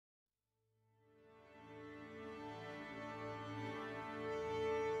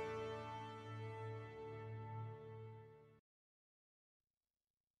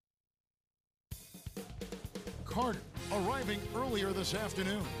Carter, arriving earlier this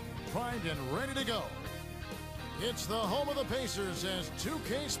afternoon, primed and ready to go. It's the home of the Pacers as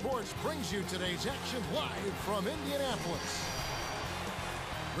 2K Sports brings you today's action live from Indianapolis.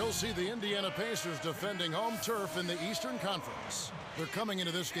 We'll see the Indiana Pacers defending home turf in the Eastern Conference. They're coming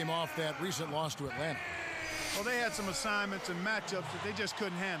into this game off that recent loss to Atlanta. Well, they had some assignments and matchups that they just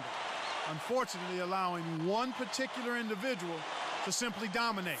couldn't handle. Unfortunately, allowing one particular individual to simply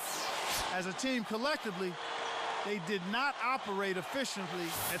dominate. As a team collectively, they did not operate efficiently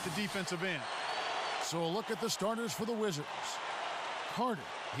at the defensive end. So a look at the starters for the Wizards. Carter,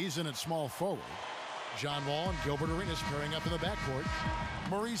 he's in at small forward. John Wall and Gilbert Arenas pairing up in the backcourt.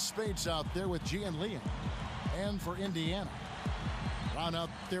 Maurice Spates out there with Gian Leon. And for Indiana, Brown out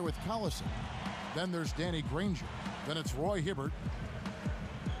there with Collison. Then there's Danny Granger. Then it's Roy Hibbert.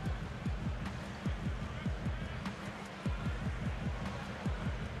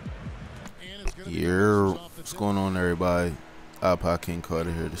 Yeah, what's going on, everybody?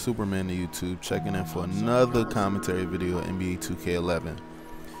 iPodKingCarter here, the Superman of YouTube, checking in for another commentary video of NBA 2K11.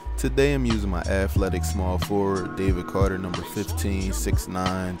 Today I'm using my athletic small forward, David Carter, number 15, 6'9",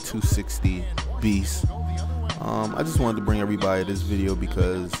 260 beast. I just wanted to bring everybody this video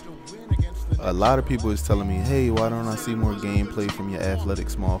because a lot of people is telling me, hey, why don't I see more gameplay from your athletic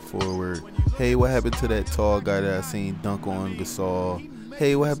small forward? Hey, what happened to that tall guy that I seen dunk on Gasol?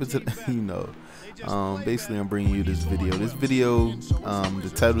 Hey, what happened to, you know, basically I'm bringing you this video. This video,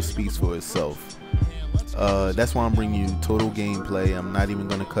 the title speaks for itself. That's why I'm bringing you total gameplay. I'm not even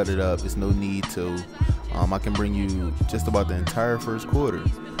going to cut it up. There's no need to. I can bring you just about the entire first quarter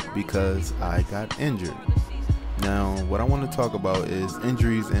because I got injured. Now, what I want to talk about is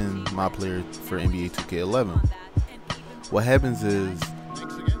injuries in my player for NBA 2K11. What happens is,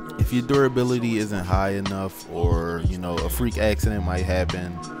 if your durability isn't high enough, or you know, a freak accident might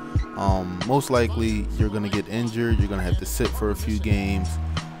happen, most likely you're going to get injured. You're going to have to sit for a few games,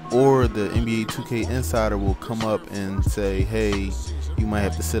 or the NBA 2K insider will come up and say, hey, you might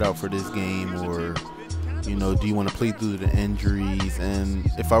have to sit out for this game, or you know, do you want to play through the injuries? And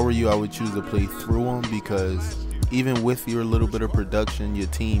if I were you, I would choose to play through them, because even with your little bit of production, your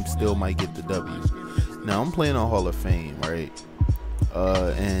team still might get the W. Now, I'm playing on Hall of Fame, right?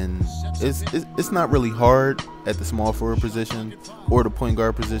 And it's not really hard at the small forward position or the point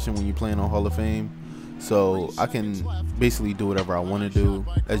guard position when you're playing on Hall of Fame. So I can basically do whatever I want to do.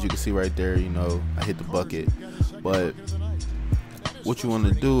 As you can see right there, you know, I hit the bucket. But what you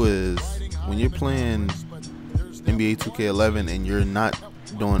want to do is, when you're playing NBA 2K11 and you're not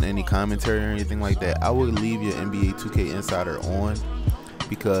doing any commentary or anything like that, I would leave your NBA 2K Insider on,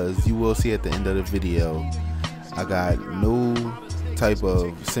 because you will see at the end of the video I got no type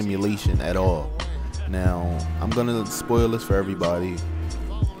of simulation at all. Now, I'm gonna spoil this for everybody.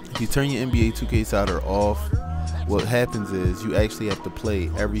 If you turn your NBA 2K Insider off, what happens is you actually have to play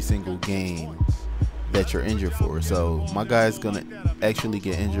every single game that you're injured for. So my guy's gonna actually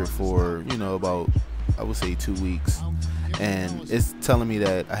get injured for, you know, about, I would say, 2 weeks, and it's telling me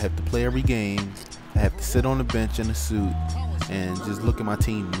that I have to play every game. I have to sit on the bench in a suit and just look at my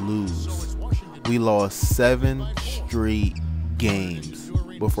team lose. We lost 7 straight games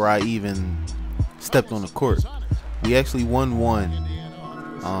before I even stepped on the court. We actually won one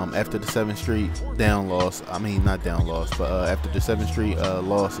after the 7 straight down loss. I mean, not down loss, but after the 7 straight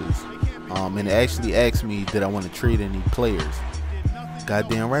losses. And it actually asked me, did I want to trade any players?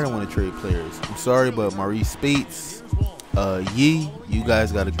 Goddamn right I want to trade players. I'm sorry, but Maurice Spates, you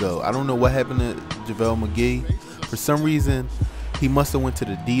guys got to go. I don't know what happened to JaVale McGee. For some reason, he must have went to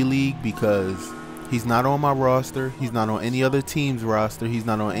the D-League, because he's not on my roster. He's not on any other team's roster. He's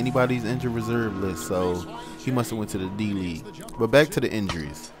not on anybody's injured reserve list. So he must have went to the D-League. But back to the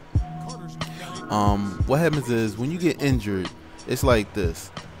injuries. What happens is, when you get injured, it's like this.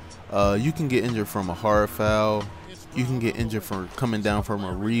 You can get injured from a hard foul. You can get injured from coming down from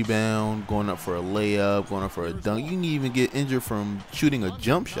a rebound, going up for a layup, going up for a dunk. You can even get injured from shooting a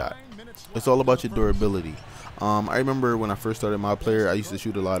jump shot. It's all about your durability. I remember when I first started my player, I used to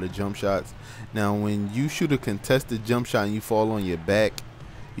shoot a lot of jump shots. Now, when you shoot a contested jump shot and you fall on your back,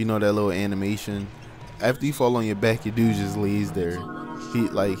 you know that little animation? After you fall on your back, your dude just lays there.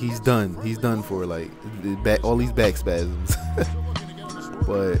 He's done. He's done for, like, all these back spasms.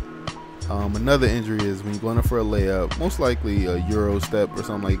 But another injury is when you're going up for a layup, most likely a Euro step or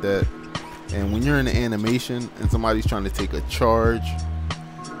something like that. And when you're in the animation and somebody's trying to take a charge,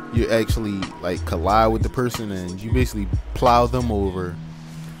 you actually like collide with the person and you basically plow them over.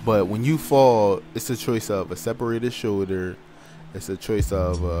 But when you fall, it's a choice of a separated shoulder, it's a choice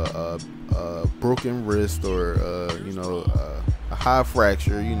of a broken wrist, or you know, a high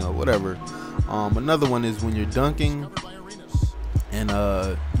fracture, you know, whatever. Another one is when you're dunking and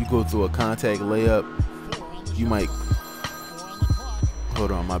you go through a contact layup, you might,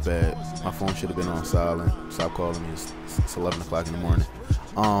 hold on, my bad, my phone should have been on silent, stop calling me, it's 11 o'clock in the morning.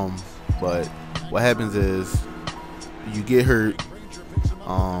 But what happens is you get hurt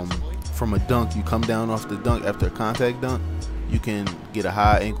from a dunk. You come down off the dunk after a contact dunk, you can get a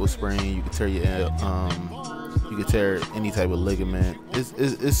high ankle sprain, you can tear your you can tear any type of ligament.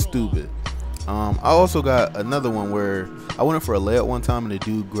 It's stupid. I also got another one where I went in for a layup one time and the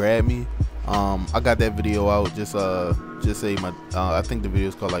dude grabbed me. I got that video out. Just say my I think the video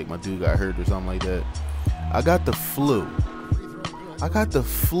is called like my dude got hurt or something like that. I got the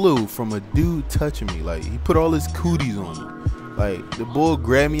flu from a dude touching me. Like, he put all his cooties on me. Like, the bull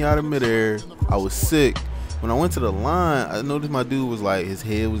grabbed me out of midair. I was sick. When I went to the line, I noticed my dude was like, his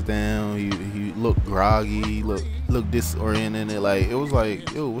head was down. He looked groggy. He looked disoriented. Like, it was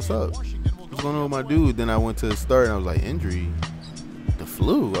like, yo, what's up? What's going on with my dude? Then I went to the start and I was like, injury, the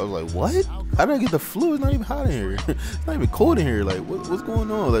flu. I was like, what? How did I get the flu? It's not even hot in here. It's not even cold in here. Like, what's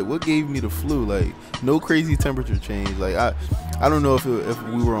going on? Like, what gave me the flu? Like, no crazy temperature change. Like, I don't know if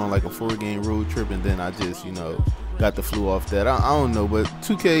we were on like a 4-game road trip and then I just, got the flu off that. I don't know, but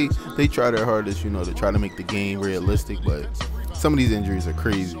 2K, they try their hardest, to try to make the game realistic, but some of these injuries are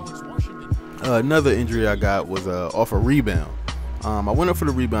crazy. Another injury I got was off a rebound. I went up for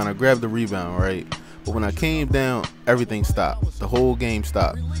the rebound. I grabbed the rebound, right? But when I came down, everything stopped. The whole game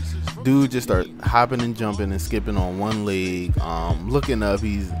stopped. Dude just started hopping and jumping and skipping on one leg. Looking up,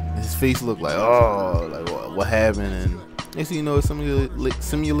 his face looked like, oh, like what happened? And next thing you know, it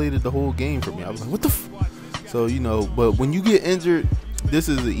simulated the whole game for me. I was like, what the f? So, but when you get injured, this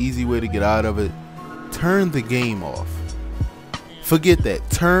is the easy way to get out of it. Turn the game off. Forget that.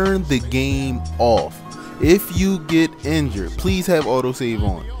 Turn the game off. If you get injured, please have autosave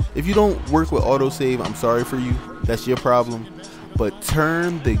on. If you don't work with autosave, I'm sorry for you. That's your problem. But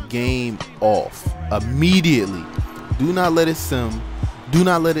turn the game off immediately. Do not let it sim. Do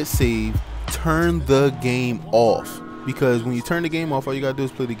not let it save. Turn the game off. Because when you turn the game off, all you gotta do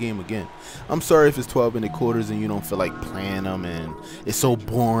is play the game again. I'm sorry if it's 12-minute quarters and you don't feel like playing them and it's so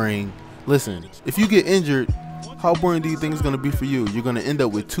boring. Listen, if you get injured, how boring do you think it's gonna be for you? You're gonna end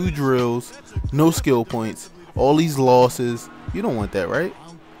up with 2 drills, no skill points, all these losses. You don't want that, right?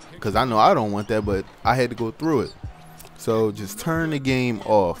 Because I know I don't want that, but I had to go through it. So just turn the game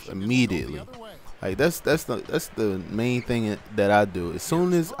off immediately. Like that's the main thing that I do. As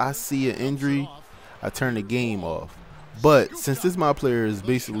soon as I see an injury, I turn the game off. But since this my player is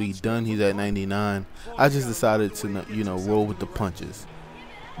basically done, he's at 99, I just decided to roll with the punches.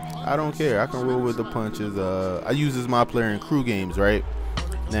 I don't care. I can roll with the punches. I use this my player in crew games, right?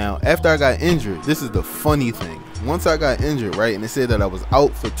 Now, after I got injured, this is the funny thing. Once I got injured, right, and it said that I was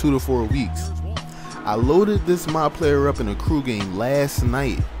out for 2 to 4 weeks, I loaded this my player up in a crew game last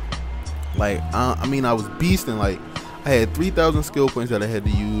night. Like, I was beasting. Like, I had 3,000 skill points that I had to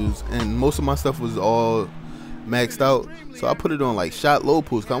use, and most of my stuff was all maxed out. So I put it on like shot low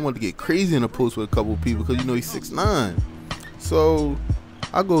post because I wanted to get crazy in a post with a couple of people because he's 6'9". So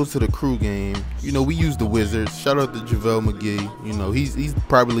I go to the crew game. We use the Wizards. Shout out to JaVale McGee. He's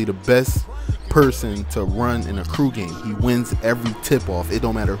probably the best person to run in a crew game. He wins every tip off. It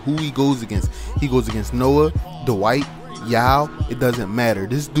don't matter who he goes against. He goes against Noah, Dwight, Yao. It doesn't matter.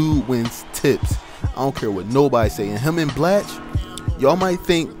 This dude wins tips. I don't care what nobody say. And him and Blatch, y'all might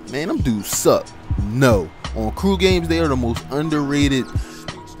think, man, them dudes suck. No. On crew games, they are the most underrated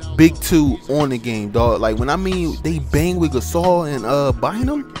big 2 on the game, dog. Like, when I mean they bang with Gasol and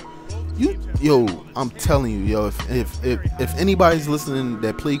Bynum, I'm telling you, yo, if anybody's listening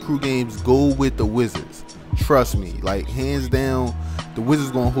that play crew games, go with the Wizards. Trust me, like, hands down, the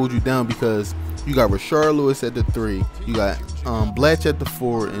Wizards gonna hold you down because you got Rashard Lewis at the 3, you got Blatch at the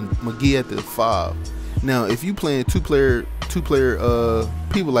 4, and McGee at the 5. Now, if you playing two player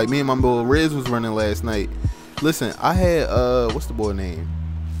people like me and my boy Rez was running last night. Listen, I had what's the boy name?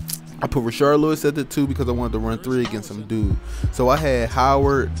 I put Rashard Lewis at the 2 because I wanted to run 3 against some dude. So I had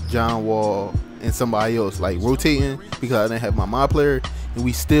Howard, John Wall, and somebody else like rotating because I didn't have my player, and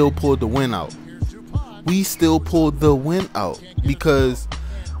we still pulled the win out. We still pulled the win out because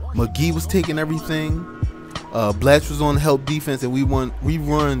McGee was taking everything. Blatch was on help defense, and we run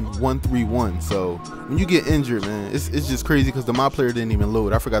 1-3-1. So when you get injured, man, it's just crazy because the my player didn't even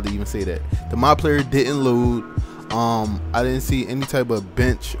load. I forgot to even say that the my player didn't load. I didn't see any type of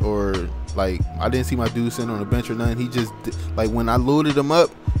bench or like I didn't see my dude sitting on the bench or nothing. He just like when I loaded him up,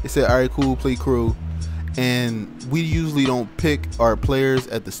 it said, "All right, cool, play crew." And we usually don't pick our players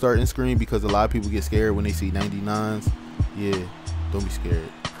at the starting screen because a lot of people get scared when they see 99s. Yeah, don't be scared.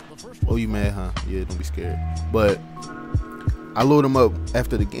 Oh, you mad, huh? Yeah, don't be scared. But I load him up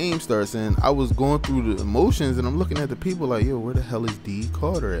after the game starts, and I was going through the emotions, and I'm looking at the people like, yo, where the hell is D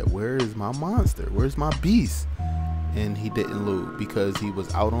Carter at? Where is my monster? Where's my beast? And he didn't load because he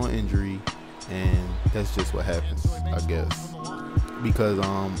was out on injury, and that's just what happens, I guess. Because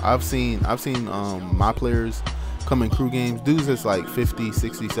I've seen my players come in crew games, dudes that's like 50,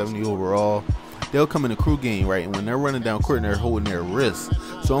 60, 70 overall. They'll come in a crew game, right? And when they're running down court and they're holding their wrists.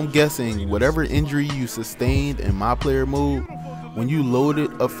 So I'm guessing whatever injury you sustained in my player mode, when you load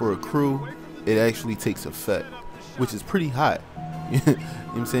it up for a crew, it actually takes effect, which is pretty hot. You know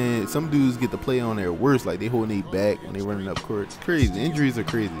what I'm saying? Some dudes get to play on their worst, like they holding their back when they running up court. It's crazy. Injuries are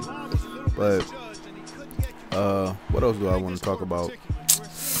crazy. But what else do I want to talk about?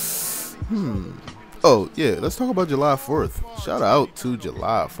 Oh yeah, let's talk about July 4th. Shout out to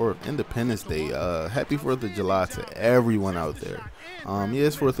July 4th, Independence Day. Happy 4th of July to everyone out there. Yeah,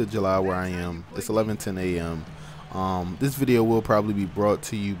 it's 4th of July where I am. It's 11:10 a.m. This video will probably be brought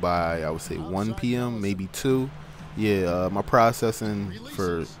to you by, I would say, 1 p.m., maybe 2. Yeah, my processing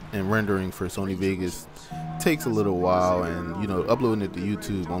and rendering for Sony Vegas takes a little while, and you know, uploading it to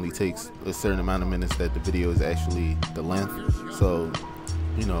YouTube only takes a certain amount of minutes that the video is actually the length. So,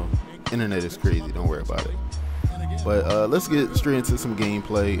 you know, internet is crazy, don't worry about it. But let's get straight into some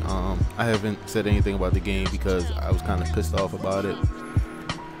gameplay. I haven't said anything about the game because I was kind of pissed off about it,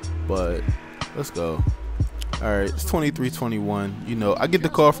 but let's go. Alright, it's 23-21. You know, I get the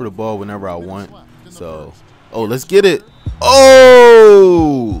call for the ball whenever I want, so oh, let's get it.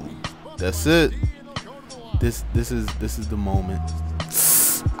 Oh, that's it. This is the moment.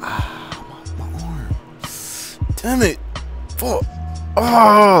 My arm. Damn it. Fuck.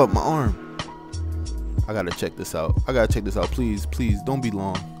 Oh, my arm. I gotta check this out. Please don't be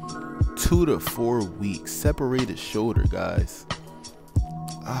long. 2 to 4 weeks. Separated shoulder, guys.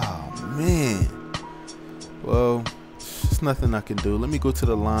 Oh man. Well, there's nothing I can do. Let me go to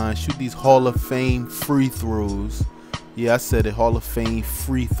the line, shoot these Hall of Fame free throws. Yeah, I said it, Hall of Fame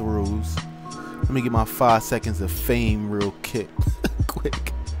free throws. Let me get my 5 seconds of fame real quick.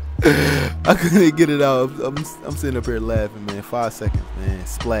 I couldn't get it out. I'm sitting up here laughing, man. 5 seconds, man.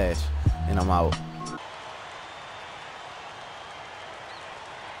 Splash, and I'm out.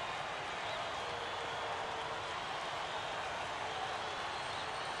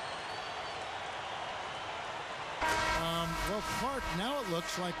 Well, Clark, now it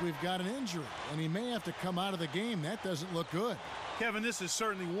looks like we've got an injury, and he may have to come out of the game. That doesn't look good. Kevin, this is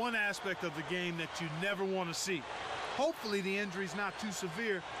certainly one aspect of the game that you never want to see. Hopefully the injury's not too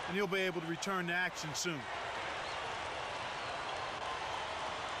severe, and he'll be able to return to action soon.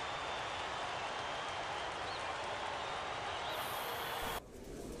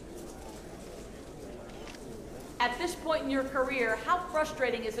 At this point in your career, how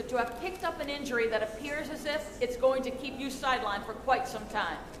frustrating is it to have picked up an injury that appears as if it's going to keep you sidelined for quite some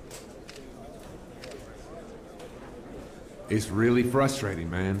time? It's really frustrating,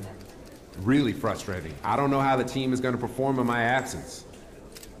 man. Really frustrating. I don't know how the team is going to perform in my absence.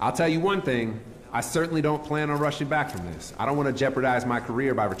 I'll tell you one thing, I certainly don't plan on rushing back from this. I don't want to jeopardize my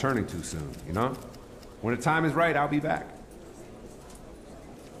career by returning too soon, you know? When the time is right, I'll be back.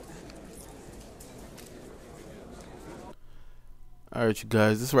 Alright, you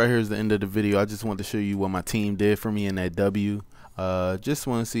guys, this right here is the end of the video. I just want to show you what my team did for me in that W. Just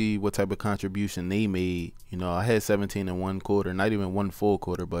want to see what type of contribution they made. You know, I had 17 in 1 quarter, not even 1 full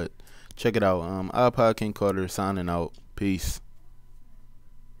quarter, but check it out. iPodKingCarter signing out. Peace.